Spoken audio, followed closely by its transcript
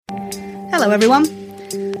Hello everyone.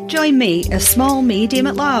 Join me, a small medium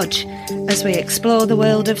at large, as we explore the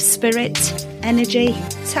world of spirit, energy,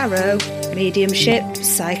 tarot, mediumship,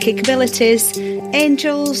 psychic abilities,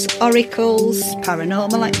 angels, oracles,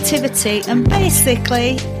 paranormal activity, and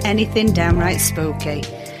basically anything downright spooky.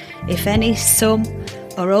 If any, some,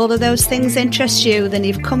 or all of those things interest you, then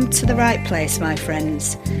you've come to the right place, my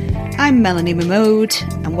friends. I'm Melanie Mahmood,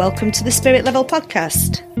 and welcome to the Spirit Level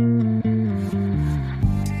Podcast.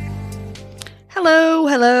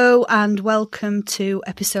 Hello, and welcome to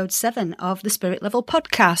episode 7 of the Spirit Level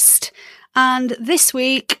Podcast. And this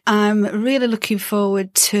week, I'm really looking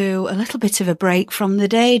forward to a little bit of a break from the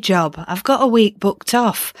day job. I've got a week booked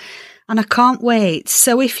off, and I can't wait.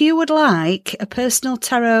 So if you would like a personal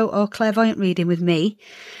tarot or clairvoyant reading with me,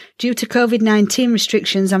 due to COVID-19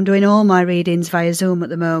 restrictions, I'm doing all my readings via Zoom at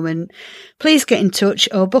the moment. Please get in touch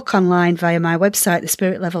or book online via my website,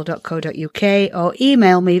 thespiritlevel.co.uk, or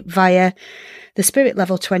email me via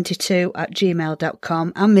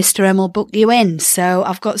thespiritlevel22@gmail.com, and Mr. M will book you in. So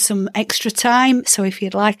I've got some extra time, so if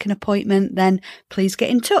you'd like an appointment, then please get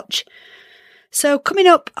in touch. So coming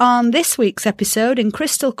up on this week's episode, in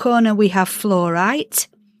Crystal Corner, we have fluorite.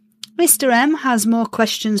 Mr. M has more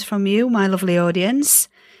questions from you, my lovely audience.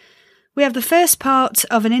 We have the first part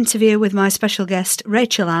of an interview with my special guest,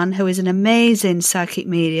 Rachel Ann, who is an amazing psychic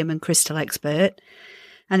medium and crystal expert.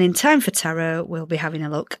 And in Time for Tarot, we'll be having a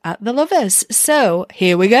look at the lovers. So,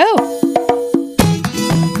 here we go.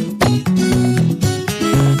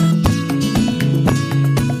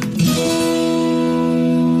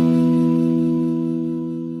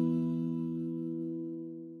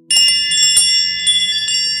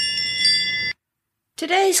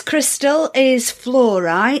 Today's crystal is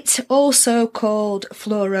fluorite, also called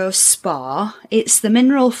fluorospar. It's the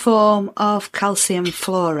mineral form of calcium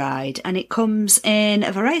fluoride, and it comes in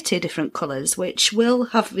a variety of different colours, which will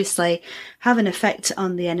obviously have an effect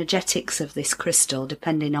on the energetics of this crystal,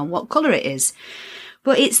 depending on what colour it is.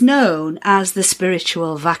 But it's known as the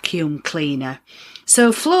spiritual vacuum cleaner.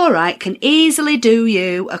 So fluorite can easily do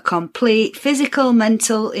you a complete physical,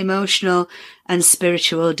 mental, emotional and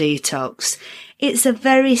spiritual detox. It's a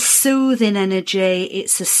very soothing energy.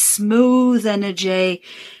 It's a smooth energy.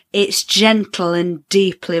 It's gentle and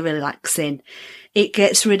deeply relaxing. It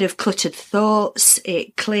gets rid of cluttered thoughts.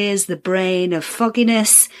 It clears the brain of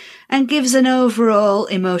fogginess and gives an overall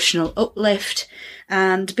emotional uplift.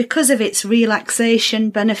 And because of its relaxation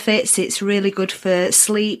benefits, it's really good for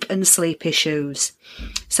sleep and sleep issues.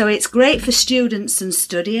 So it's great for students and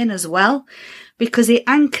studying as well, because it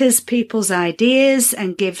anchors people's ideas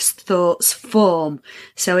and gives thoughts form.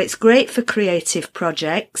 So it's great for creative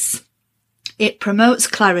projects. It promotes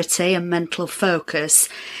clarity and mental focus.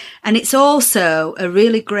 And it's also a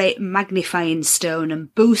really great magnifying stone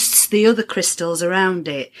and boosts the other crystals around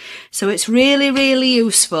it. So it's really, really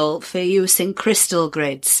useful for use in crystal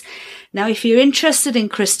grids. Now, if you're interested in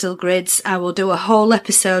crystal grids, I will do a whole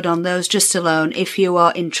episode on those just alone. If you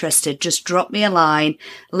are interested, just drop me a line,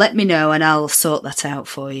 let me know, and I'll sort that out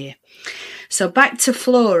for you. So back to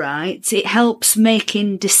fluorite, it helps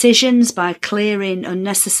making decisions by clearing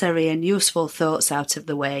unnecessary and useful thoughts out of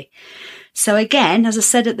the way. So again, as I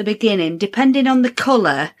said at the beginning, depending on the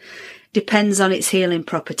colour, depends on its healing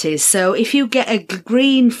properties. So if you get a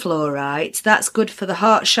green fluorite, that's good for the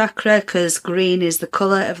heart chakra, because green is the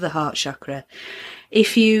colour of the heart chakra.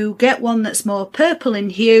 If you get one that's more purple in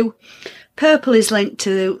hue, purple is linked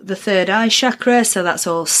to the third eye chakra, so that's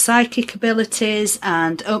all psychic abilities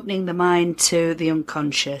and opening the mind to the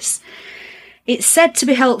unconscious. It's said to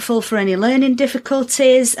be helpful for any learning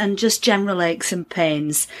difficulties and just general aches and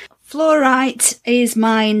pains. Fluorite is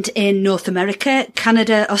mined in North America,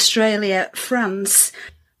 Canada, Australia, France,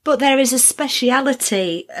 but there is a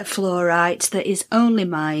speciality fluorite that is only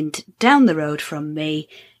mined down the road from me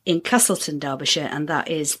in Castleton, Derbyshire, and that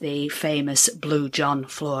is the famous Blue John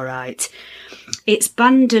fluorite. It's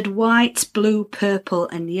banded white, blue, purple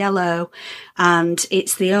and yellow, and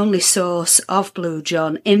it's the only source of Blue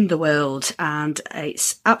John in the world, and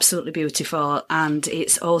it's absolutely beautiful, and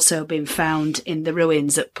it's also been found in the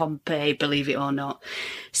ruins at Pompeii, believe it or not.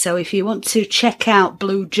 So if you want to check out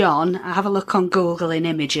Blue John, have a look on Google in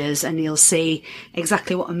images and you'll see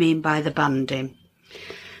exactly what I mean by the banding.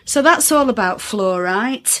 So that's all about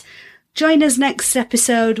fluorite. Join us next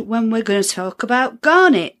episode when we're going to talk about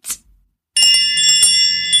garnet.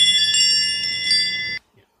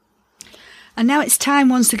 And now it's time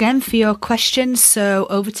once again for your questions. So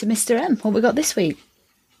over to Mr. M. What we got this week?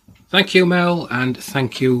 Thank you, Mel, and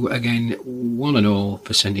thank you again, one and all,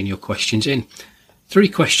 for sending your questions in. 3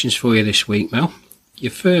 questions for you this week, Mel.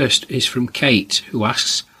 Your first is from Kate, who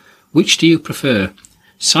asks, which do you prefer,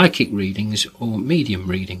 psychic readings or medium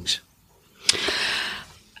readings?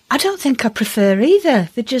 I don't think I prefer either.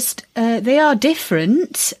 They're just, they are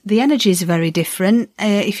different. The energy is very different.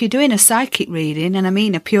 If you're doing a psychic reading, and I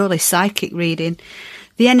mean a purely psychic reading,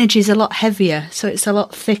 the energy is a lot heavier, so it's a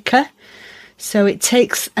lot thicker. So it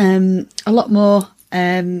takes a lot more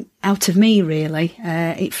out of me, really.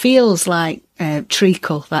 It feels like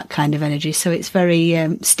treacle, that kind of energy. So it's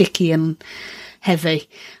very sticky and heavy.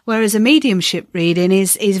 Whereas a mediumship reading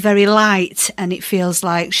is very light, and it feels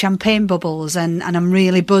like champagne bubbles, and I'm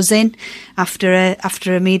really buzzing after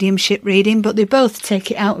a mediumship reading. But they both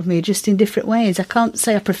take it out of me, just in different ways. I can't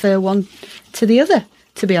say I prefer one to the other,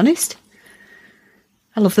 to be honest.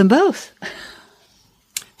 I love them both.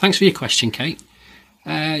 Thanks for your question, Kate.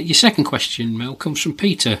 Your second question, Mel, comes from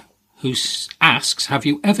Peter, who asks, have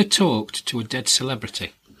you ever talked to a dead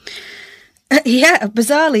celebrity? Yeah,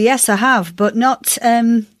 bizarrely, yes, I have, but not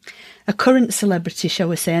a current celebrity, shall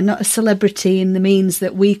we say, and not a celebrity in the means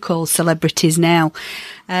that we call celebrities now.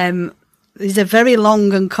 It's a very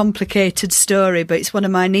long and complicated story, but it's one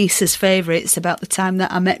of my niece's favourites, about the time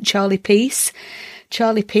that I met Charlie Peace.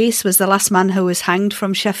 Charlie Peace was the last man who was hanged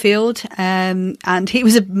from Sheffield, and he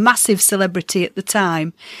was a massive celebrity at the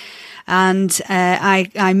time. And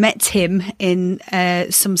I met him in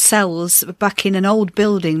some cells back in an old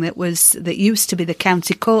building that used to be the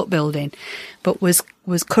county court building, but was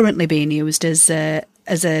currently being used as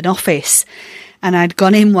an office. And I'd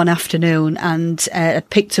gone in one afternoon and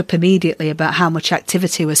picked up immediately about how much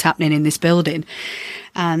activity was happening in this building,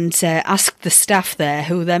 and asked the staff there,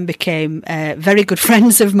 who then became very good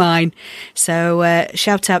friends of mine. So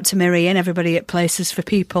shout out to Miri and everybody at Places for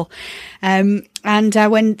People. And I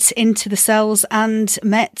went into the cells and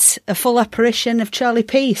met a full apparition of Charlie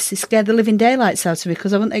Peace. He scared the living daylights out of me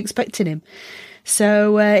because I wasn't expecting him.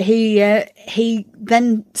 So he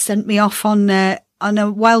then sent me off on a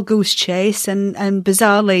wild goose chase, and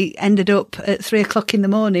bizarrely ended up at 3:00 in the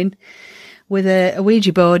morning with a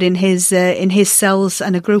Ouija board in his cells,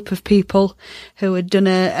 and a group of people who had done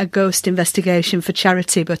a ghost investigation for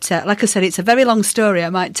charity. But like I said, it's a very long story. I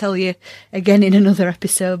might tell you again in another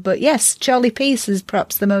episode. But yes, Charlie Peace is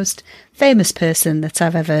perhaps the most famous person that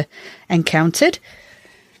I've ever encountered.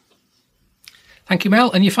 Thank you,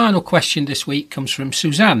 Mel. And your final question this week comes from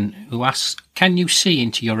Suzanne, who asks, can you see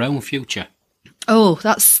into your own future? Oh,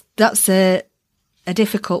 that's a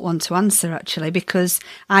difficult one to answer, actually, because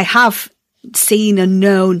I have seen and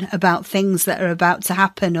known about things that are about to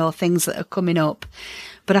happen or things that are coming up,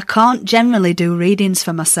 but I can't generally do readings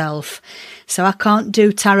for myself. So I can't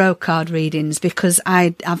do tarot card readings because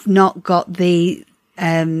I've not got the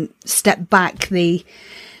step back, the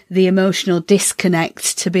emotional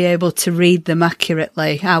disconnect to be able to read them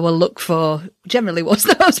accurately. I will look for generally what's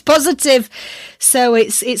the most positive. So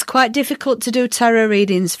it's quite difficult to do tarot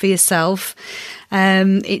readings for yourself.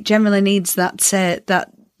 It generally needs that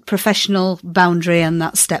professional boundary and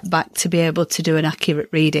that step back to be able to do an accurate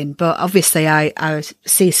reading. But obviously I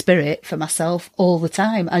see spirit for myself all the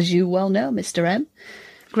time, as you well know, Mr. M.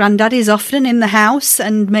 Granddaddy's often in the house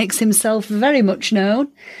and makes himself very much known.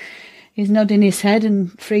 He's nodding his head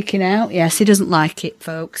and freaking out. Yes, he doesn't like it,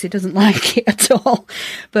 folks. He doesn't like it at all.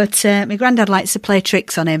 But my granddad likes to play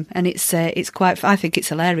tricks on him, and it's quite. I think it's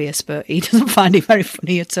hilarious, but he doesn't find it very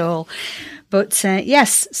funny at all. But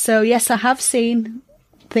yes, I have seen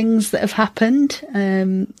things that have happened,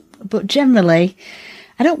 but generally,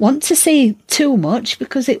 I don't want to see too much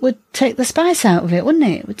because it would take the spice out of it, wouldn't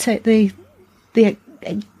it? It would take the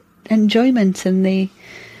enjoyment and the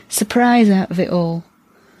surprise out of it all.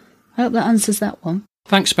 I hope that answers that one.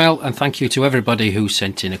 Thanks, Mel, and thank you to everybody who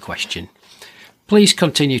sent in a question. Please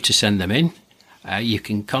continue to send them in. You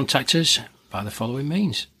can contact us by the following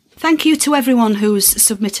means. Thank you to everyone who's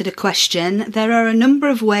submitted a question. There are a number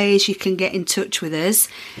of ways you can get in touch with us.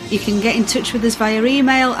 You can get in touch with us via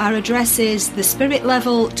email. Our address is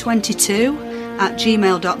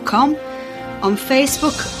thespiritlevel22@gmail.com. On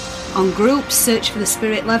Facebook, on groups, search for The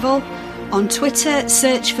Spirit Level. On Twitter,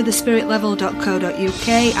 search for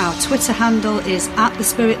thespiritlevel.co.uk. Our Twitter handle is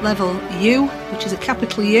 @thespiritlevel_U, which is a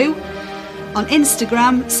capital U. On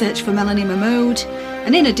Instagram, search for Melanie Mahmood.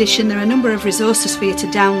 And in addition, there are a number of resources for you to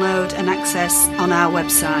download and access on our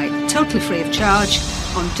website, totally free of charge,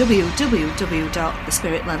 on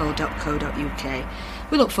www.thespiritlevel.co.uk.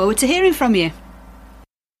 We look forward to hearing from you.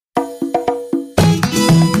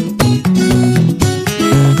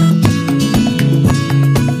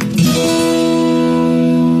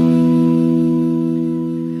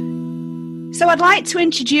 So I'd like to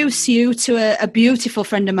introduce you to a beautiful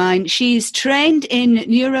friend of mine. She's trained in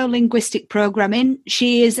neuro-linguistic programming.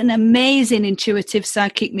 She is an amazing intuitive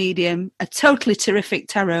psychic medium, a totally terrific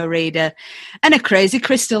tarot reader, and a crazy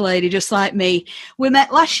crystal lady just like me. We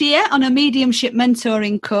met last year on a mediumship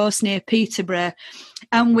mentoring course near Peterborough,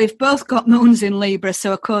 and we've both got moons in Libra,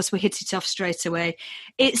 so of course we hit it off straight away.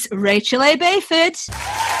 It's Rachel A. Bayford.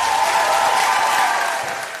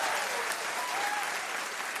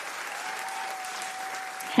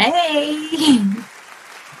 Hey.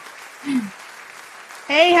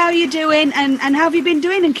 Hey, how are you doing? And how have you been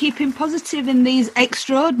doing and keeping positive in these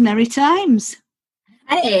extraordinary times?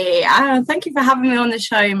 Hey, thank you for having me on the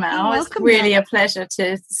show, Mel. It's really a pleasure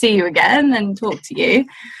to see you again and talk to you.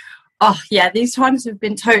 Oh, yeah, these times have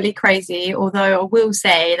been totally crazy, although I will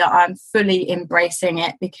say that I'm fully embracing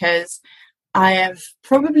it because I have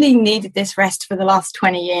probably needed this rest for the last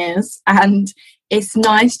 20 years, and it's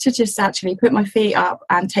nice to just actually put my feet up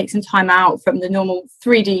and take some time out from the normal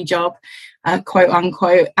 3D job, quote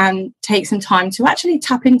unquote, and take some time to actually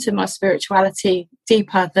tap into my spirituality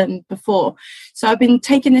deeper than before. So I've been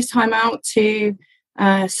taking this time out to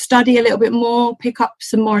study a little bit more, pick up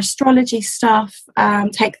some more astrology stuff,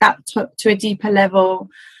 take that to a deeper level,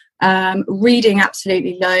 reading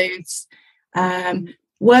absolutely loads,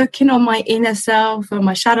 working on my inner self, on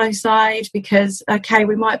my shadow side, because, okay,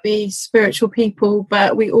 we might be spiritual people,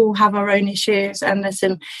 but we all have our own issues, and there's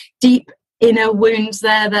some deep inner wounds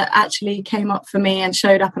there that actually came up for me and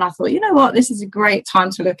showed up, and I thought, you know what, this is a great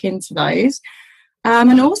time to look into those.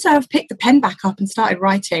 And also I've picked the pen back up and started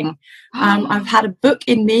writing. I've had a book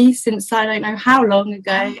in me since I don't know how long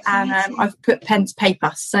ago, and I've put pen to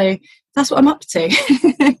paper, so that's what I'm up to.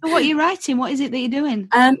 What are you writing? What is it that you're doing?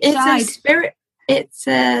 It's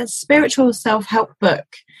a spiritual self-help book,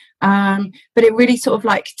 but it really sort of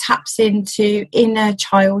like taps into inner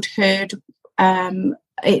childhood.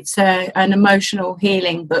 It's an emotional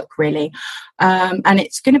healing book, really, and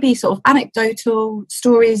it's going to be sort of anecdotal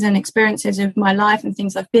stories and experiences of my life and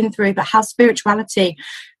things I've been through, but how spirituality,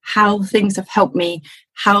 how things have helped me,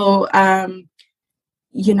 how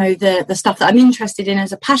the stuff that I'm interested in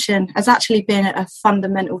as a passion has actually been a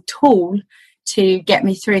fundamental tool to get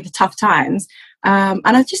me through the tough times. And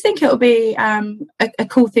I just think it'll be a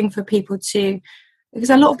cool thing for people to, because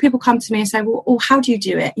a lot of people come to me and say, well, how do you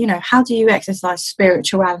do it? You know, how do you exercise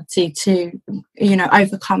spirituality to,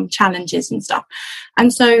 overcome challenges and stuff?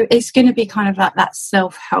 And so it's going to be kind of like that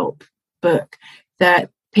self-help book that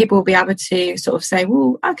people will be able to sort of say,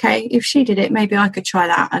 well, okay, if she did it, maybe I could try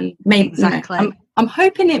that. And maybe, exactly. I'm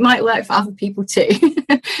hoping it might work for other people too.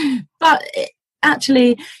 But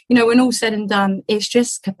actually, when all said and done, it's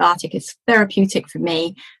just cathartic, it's therapeutic for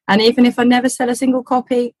me. And even if I never sell a single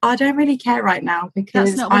copy, I don't really care right now,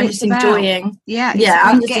 because I'm just enjoying.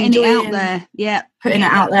 I'm just getting it out there. Yeah, putting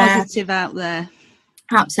it out there, positive out there.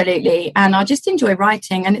 Absolutely. And I just enjoy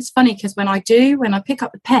writing. And it's funny because when I pick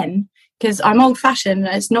up the pen, because I'm old-fashioned,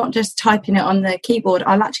 it's not just typing it on the keyboard,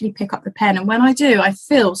 I'll actually pick up the pen, and when I do, I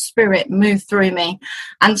feel spirit move through me,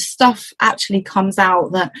 and stuff actually comes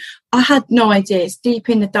out that I had no idea. It's deep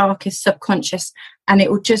in the darkest subconscious, and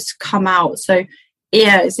it will just come out. So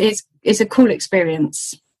yeah, it's a cool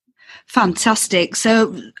experience. Fantastic.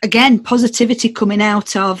 So again, positivity coming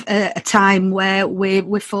out of a time where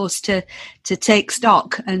we're forced to take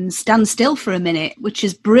stock and stand still for a minute, which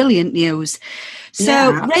is brilliant news. So,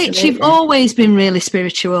 yeah, Rach, you've always been really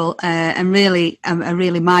spiritual and really a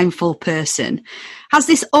really mindful person. Has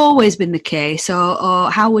this always been the case,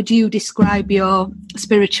 or how would you describe your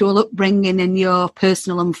spiritual upbringing and your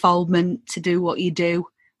personal unfoldment to do what you do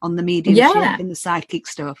on the mediumship and the psychic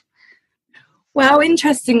stuff? Well,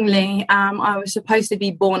 interestingly, I was supposed to be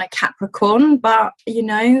born a Capricorn, but,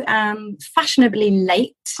 fashionably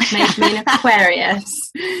late made me an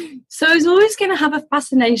Aquarius. So I was always going to have a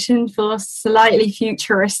fascination for slightly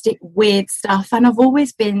futuristic, weird stuff. And I've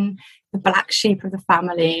always been the black sheep of the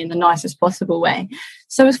family in the nicest possible way.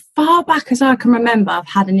 So as far back as I can remember, I've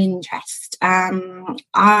had an interest. I've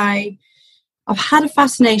had a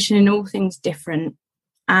fascination in all things different.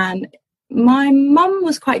 And my mum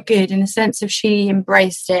was quite good in the sense of she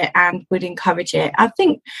embraced it and would encourage it. I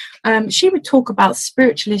think she would talk about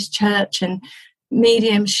spiritualist church and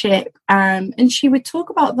mediumship, and she would talk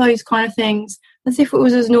about those kind of things as if it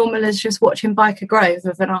was as normal as just watching Biker Grove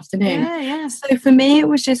of an afternoon. Yeah. So for me, it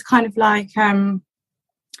was just kind of like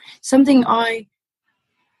something I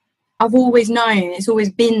I've always known, it's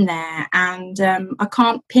always been there, and I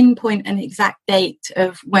can't pinpoint an exact date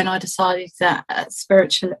of when I decided that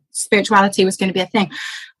spirituality was going to be a thing.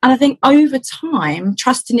 And I think over time,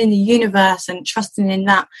 trusting in the universe and trusting in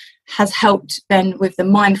that has helped then with the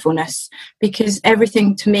mindfulness, because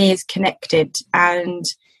everything to me is connected. And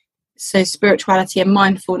so spirituality and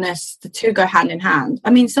mindfulness, the two go hand in hand. I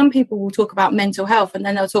mean, some people will talk about mental health and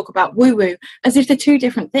then they'll talk about woo-woo as if they're two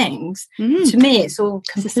different things. To me, it's all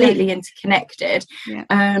completely interconnected. Yeah.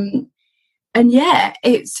 And yeah,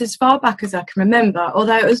 it's as far back as I can remember,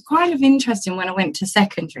 although it was kind of interesting when I went to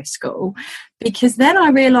secondary school, because then I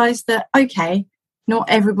realised that, okay, not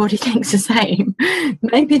everybody thinks the same.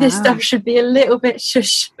 Maybe this stuff should be a little bit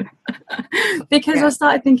shush. Because I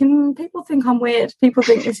started thinking, people think I'm weird. People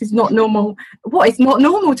think this is not normal. What, it's not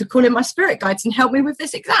normal to call in my spirit guides and help me with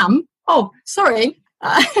this exam? Oh, sorry.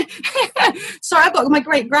 Sorry, I've got my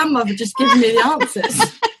great-grandmother just giving me the answers.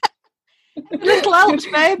 Every little helps,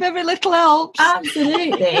 babe. Every little helps.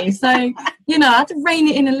 Absolutely. So, I had to rein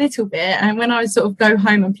it in a little bit. And when I sort of go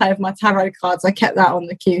home and play with my tarot cards, I kept that on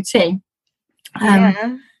the QT.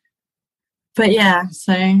 But yeah,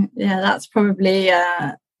 so yeah, that's probably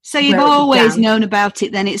so you've always known about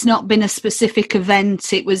it then. It's not been a specific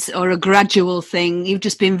event, or a gradual thing. You've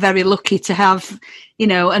just been very lucky to have,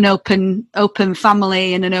 an open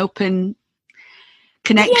family and an open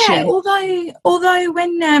connection. Yeah, although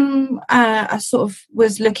when I sort of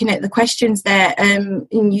was looking at the questions there, and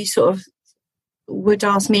you sort of would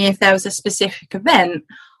ask me if there was a specific event.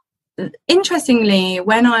 Interestingly,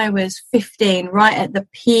 when I was 15, right at the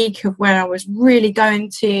peak of where I was really going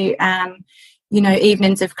to,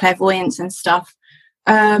 evenings of clairvoyance and stuff,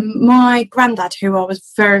 my granddad, who I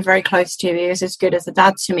was very, very close to, he was as good as a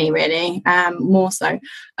dad to me, really, more so,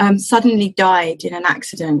 suddenly died in an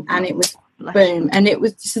accident, and it was boom. And it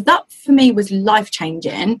was, so that for me was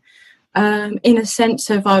life-changing, in a sense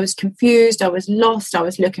of I was confused, I was lost, I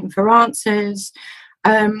was looking for answers.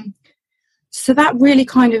 So that really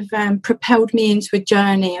kind of propelled me into a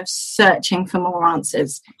journey of searching for more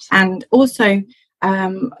answers, and also,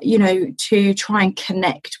 to try and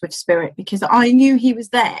connect with spirit, because I knew he was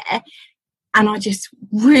there, and I just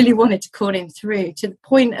really wanted to call him through, to the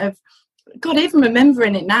point of, God, even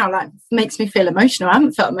remembering it now, like, makes me feel emotional. I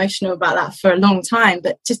haven't felt emotional about that for a long time,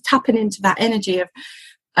 but just tapping into that energy of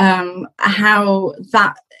how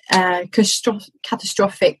that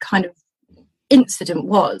catastrophic kind of incident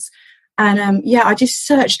was. And I just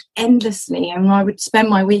searched endlessly, and I would spend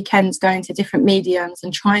my weekends going to different mediums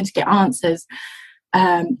and trying to get answers,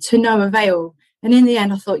 to no avail. And in the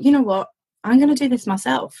end, I thought, you know what, I'm going to do this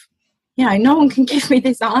myself. No one can give me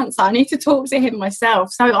this answer. I need to talk to him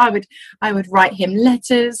myself. So I would write him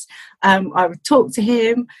letters. I would talk to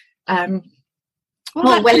him. That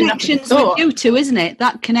connection's with you too, isn't it?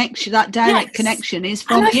 That connection, that direct connection is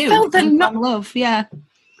from you, from love. Yeah.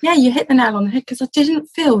 Yeah, you hit the nail on the head, because I didn't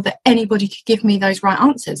feel that anybody could give me those right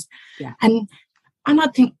answers. Yeah. And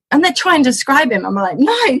I'd think, and they're trying to describe him. I'm like,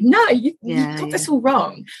 no, you got this all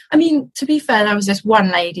wrong. I mean, to be fair, there was this one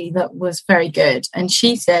lady that was very good, and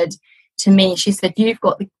she said to me, you've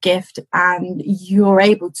got the gift and you're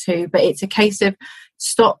able to, but it's a case of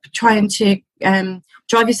stop trying to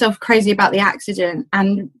drive yourself crazy about the accident,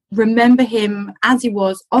 and remember him as he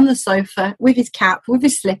was on the sofa with his cap, with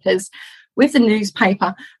his slippers, with the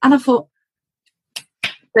newspaper. And I thought,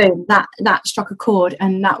 boom, that struck a chord,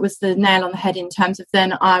 and that was the nail on the head in terms of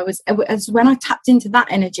then when I tapped into that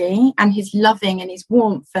energy and his loving and his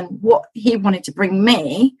warmth and what he wanted to bring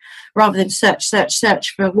me, rather than search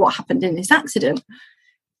for what happened in this accident,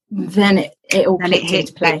 then it all clicked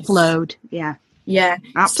into place. It flowed. Yeah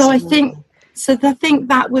Absolutely. So I think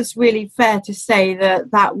that was really fair to say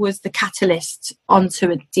that was the catalyst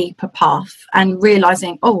onto a deeper path, and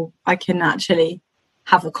realising, I can actually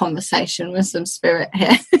have a conversation with some spirit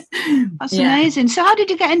here. That's amazing. So how did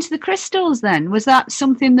you get into the crystals then? Was that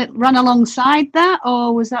something that ran alongside that,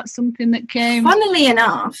 or was that something that came? Funnily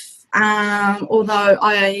enough, although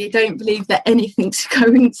I don't believe that anything's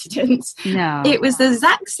coincidence, no, it was the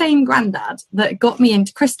exact same granddad that got me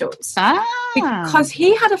into crystals. Because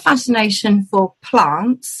he had a fascination for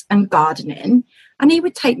plants and gardening, and he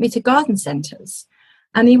would take me to garden centres,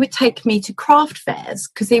 and he would take me to craft fairs,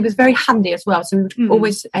 because he was very handy as well, so we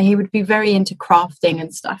would he would be very into crafting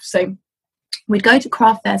and stuff. So we'd go to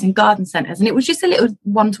craft fairs and garden centres, and it was just a little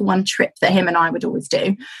one-to-one trip that him and I would always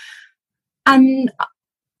do. And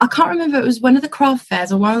I can't remember if it was one of the craft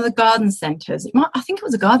fairs or one of the garden centres. I think it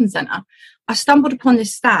was a garden centre. I stumbled upon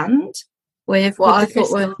this stand with what I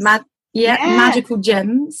thought were magical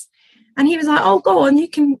gems. And he was like, oh, go on, you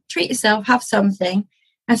can treat yourself, have something.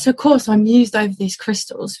 And so, of course, I mused over these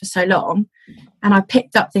crystals for so long, and I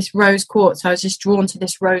picked up this rose quartz. I was just drawn to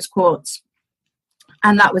this rose quartz.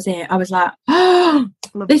 And that was it. I was like, oh,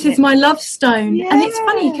 this is my love stone. Yeah. And it's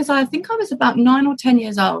funny because I think I was about 9 or 10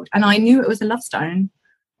 years old, and I knew it was a love stone.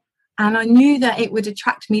 And I knew that it would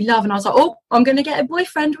attract me love. And I was like, oh, I'm going to get a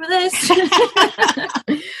boyfriend with this. And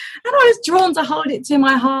I was drawn to hold it to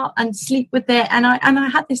my heart and sleep with it. And I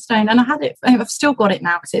had this stone, and I've still got it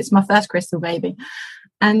now because it's my first crystal baby.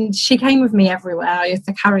 And she came with me everywhere. I used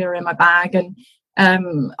to carry her in my bag, and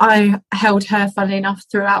I held her, funnily enough,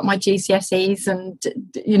 throughout my GCSEs, and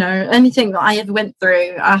anything that I ever went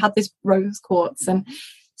through, I had this rose quartz. And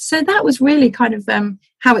so that was really kind of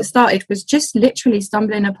how it started, was just literally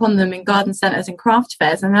stumbling upon them in garden centres and craft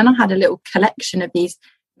fairs. And then I had a little collection of these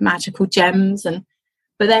magical gems.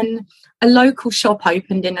 But then a local shop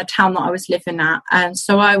opened in a town that I was living at, and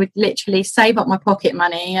so I would literally save up my pocket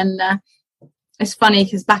money. And it's funny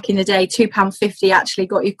because back in the day, £2.50 actually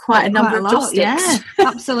got you quite a number of joss sticks. Yeah,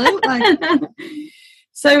 absolutely.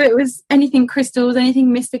 So it was anything crystals,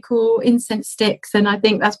 anything mystical, incense sticks, and I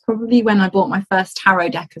think that's probably when I bought my first tarot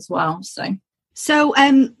deck as well. So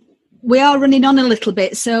we are running on a little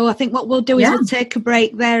bit, so I think what we'll do is we'll take a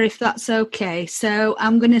break there, if that's okay. So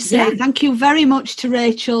I'm going to say thank you very much to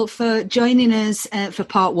Rachel for joining us for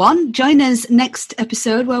part 1. Join us next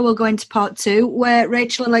episode where we'll go into part 2, where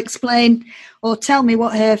Rachel will explain or tell me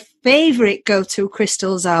what her favourite go-to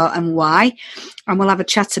crystals are and why. And we'll have a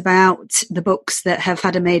chat about the books that have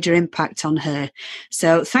had a major impact on her.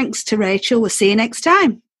 So thanks to Rachel. We'll see you next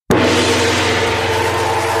time.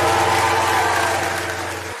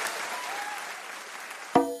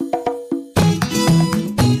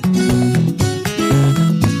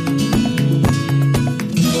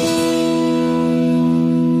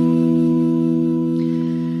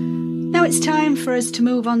 It's time for us to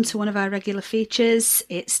move on to one of our regular features.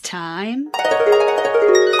 It's time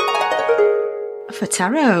for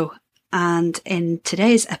tarot. And in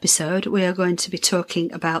today's episode, we are going to be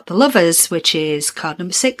talking about the Lovers, which is card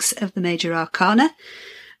number 6 of the Major Arcana.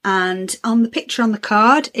 And on the picture on the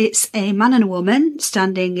card, it's a man and a woman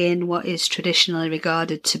standing in what is traditionally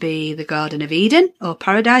regarded to be the Garden of Eden, or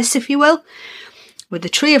paradise, if you will, with the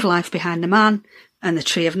tree of life behind the man and the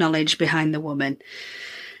tree of knowledge behind the woman.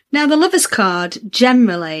 Now, the Lovers card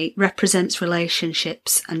generally represents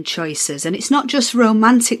relationships and choices, and it's not just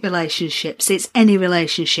romantic relationships, it's any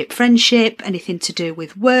relationship, friendship, anything to do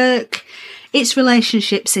with work, it's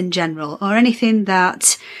relationships in general, or anything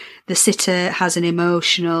that the sitter has an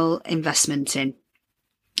emotional investment in.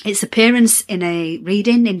 Its appearance in a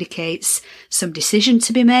reading indicates some decision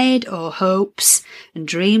to be made, or hopes and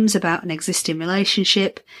dreams about an existing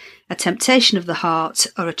relationship, a temptation of the heart,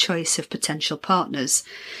 or a choice of potential partners.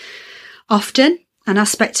 Often, an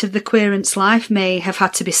aspect of the querent's life may have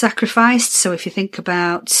had to be sacrificed. So if you think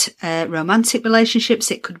about romantic relationships,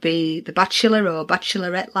 it could be the bachelor or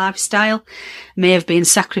bachelorette lifestyle may have been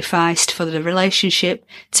sacrificed for the relationship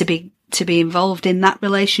to be involved in that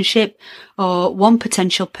relationship, or one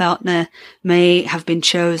potential partner may have been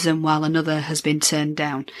chosen while another has been turned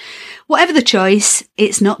down. Whatever the choice,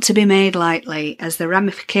 it's not to be made lightly, as the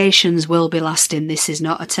ramifications will be lasting. This is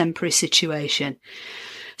not a temporary situation.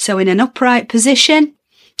 So in an upright position,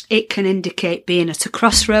 it can indicate being at a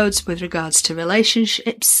crossroads with regards to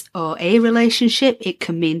relationships or a relationship. It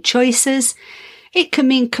can mean choices. It can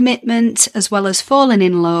mean commitment, as well as falling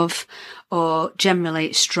in love, or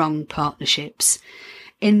generally strong partnerships.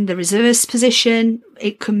 In the reverse position,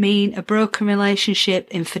 it can mean a broken relationship,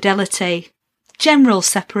 infidelity, general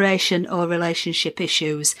separation, or relationship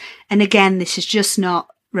issues. And again, this is just not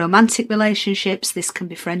romantic relationships. This can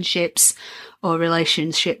be friendships or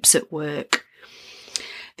relationships at work.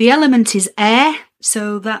 The element is air,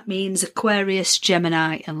 so that means Aquarius,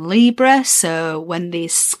 Gemini and Libra. So when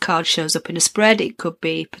this card shows up in a spread, it could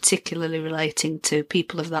be particularly relating to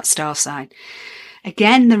people of that star sign.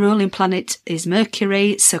 Again, the ruling planet is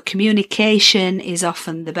Mercury, so communication is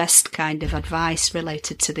often the best kind of advice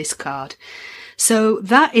related to this card. So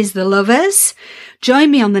that is the Lovers.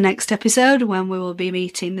 Join me on the next episode when we will be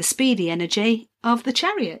meeting the speedy energy of the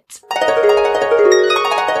Chariot.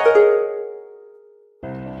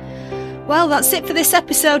 Well, that's it for this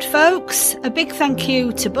episode, folks. A big thank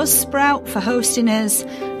you to Buzzsprout for hosting us.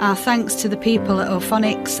 Our thanks to the people at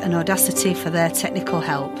Ophonics and Audacity for their technical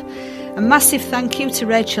help. A massive thank you to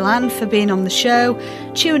Rachel Ann for being on the show.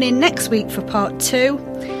 Tune in next week for part 2.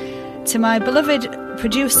 To my beloved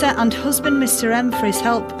producer and husband, Mr. M, for his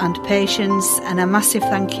help and patience. And a massive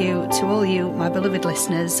thank you to all you, my beloved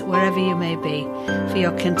listeners, wherever you may be, for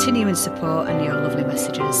your continuing support and your lovely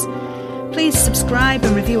messages. Please subscribe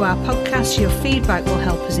and review our podcast. Your feedback will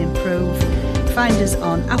help us improve. Find us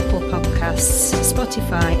on Apple Podcasts,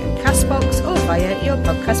 Spotify and Castbox, or via your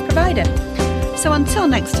podcast provider. So until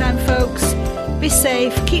next time, folks, be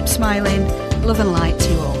safe, keep smiling, love and light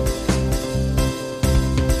to you all.